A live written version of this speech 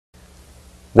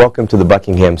Welcome to the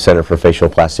Buckingham Center for Facial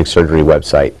Plastic Surgery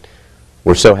website.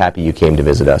 We're so happy you came to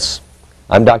visit us.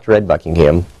 I'm Dr. Ed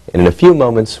Buckingham, and in a few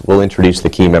moments we'll introduce the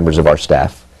key members of our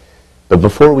staff. But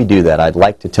before we do that, I'd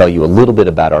like to tell you a little bit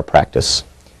about our practice.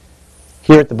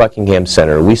 Here at the Buckingham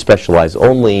Center, we specialize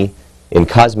only in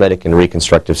cosmetic and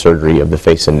reconstructive surgery of the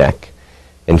face and neck.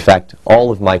 In fact, all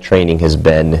of my training has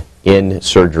been in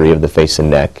surgery of the face and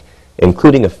neck,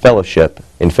 including a fellowship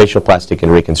in facial plastic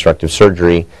and reconstructive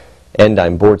surgery, and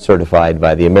I'm board certified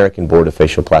by the American Board of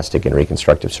Facial Plastic and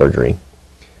Reconstructive Surgery.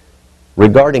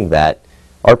 Regarding that,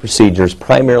 our procedures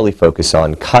primarily focus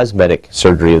on cosmetic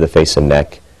surgery of the face and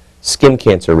neck, skin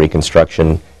cancer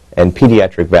reconstruction, and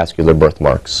pediatric vascular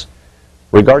birthmarks.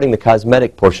 Regarding the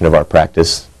cosmetic portion of our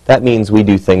practice, that means we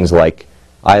do things like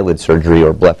eyelid surgery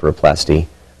or blepharoplasty,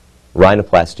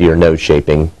 rhinoplasty or nose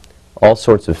shaping, all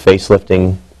sorts of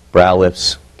facelifting, brow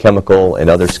lifts, chemical and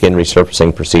other skin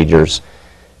resurfacing procedures,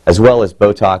 as well as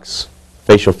Botox,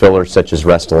 facial fillers such as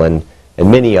Restylane,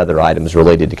 and many other items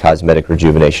related to cosmetic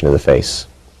rejuvenation of the face.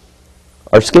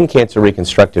 Our skin cancer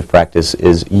reconstructive practice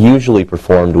is usually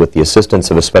performed with the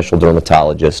assistance of a special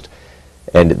dermatologist,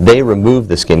 and they remove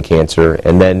the skin cancer,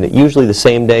 and then usually the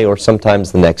same day or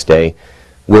sometimes the next day,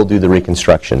 we'll do the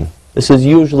reconstruction. This is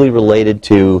usually related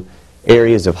to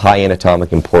areas of high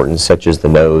anatomic importance such as the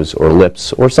nose or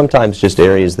lips, or sometimes just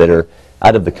areas that are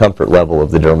out of the comfort level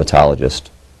of the dermatologist.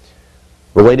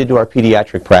 Related to our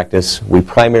pediatric practice, we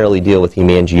primarily deal with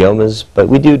hemangiomas, but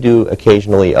we do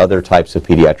occasionally other types of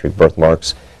pediatric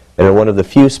birthmarks, and are one of the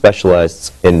few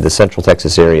specialists in the Central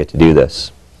Texas area to do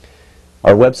this.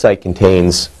 Our website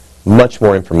contains much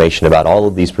more information about all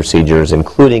of these procedures,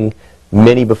 including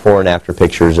many before and after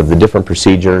pictures of the different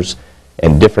procedures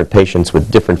and different patients with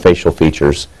different facial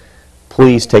features.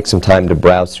 Please take some time to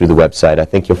browse through the website. I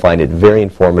think you'll find it very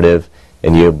informative,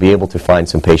 and you'll be able to find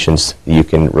some patients that you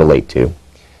can relate to.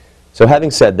 So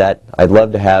having said that, I'd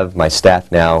love to have my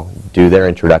staff now do their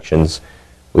introductions.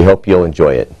 We hope you'll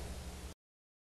enjoy it.